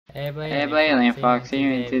Hey everybody, LandFox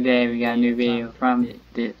here, and today we got a new video from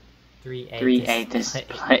the 3A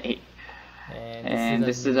display. And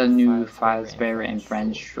this is a new Fazbear and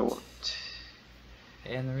Friends short.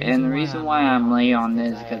 And the reason why I'm late on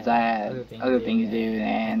this is because I had other things to do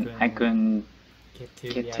and I couldn't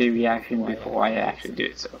get to reaction before I actually do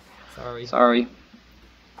it, so sorry.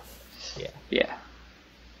 Yeah.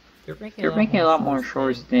 They're making a lot more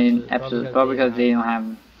shorts than episodes, probably because they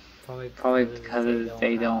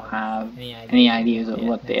don't have any ideas of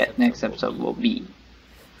what the next episode will be.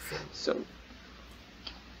 So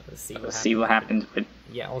let's see what happens with.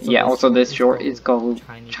 Yeah, also this short is called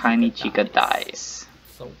CHICA Dies.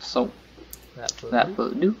 So that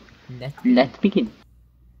will do. Let's begin.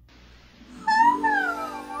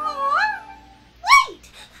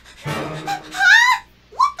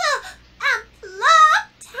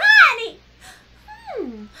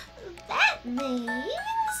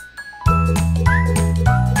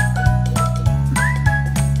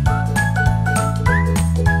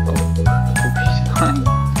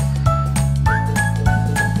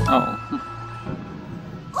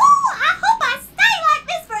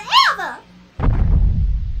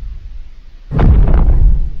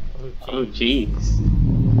 Oh jeez.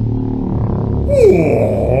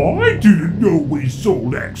 Oh, I didn't know we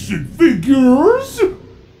sold action figures!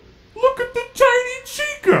 Look at the tiny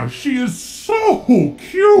Chica! She is so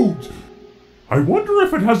cute! I wonder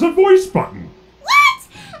if it has a voice button. What?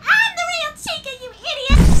 I'm the real Chica, you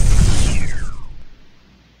idiot!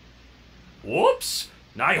 Whoops!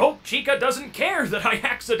 I hope Chica doesn't care that I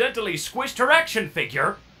accidentally squished her action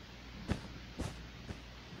figure.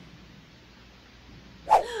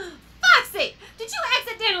 Did you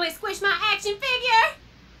accidentally squish my action figure?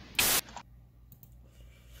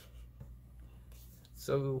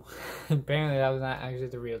 So apparently that was not actually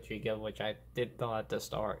the real Chica, which I did thought at the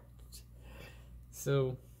start.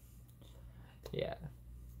 So yeah,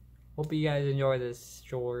 hope you guys enjoy this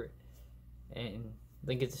short, and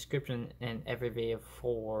link in the description and every video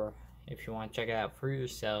for if you want to check it out for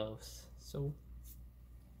yourselves. So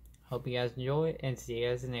hope you guys enjoy, and see you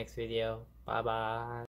guys in the next video. Bye bye.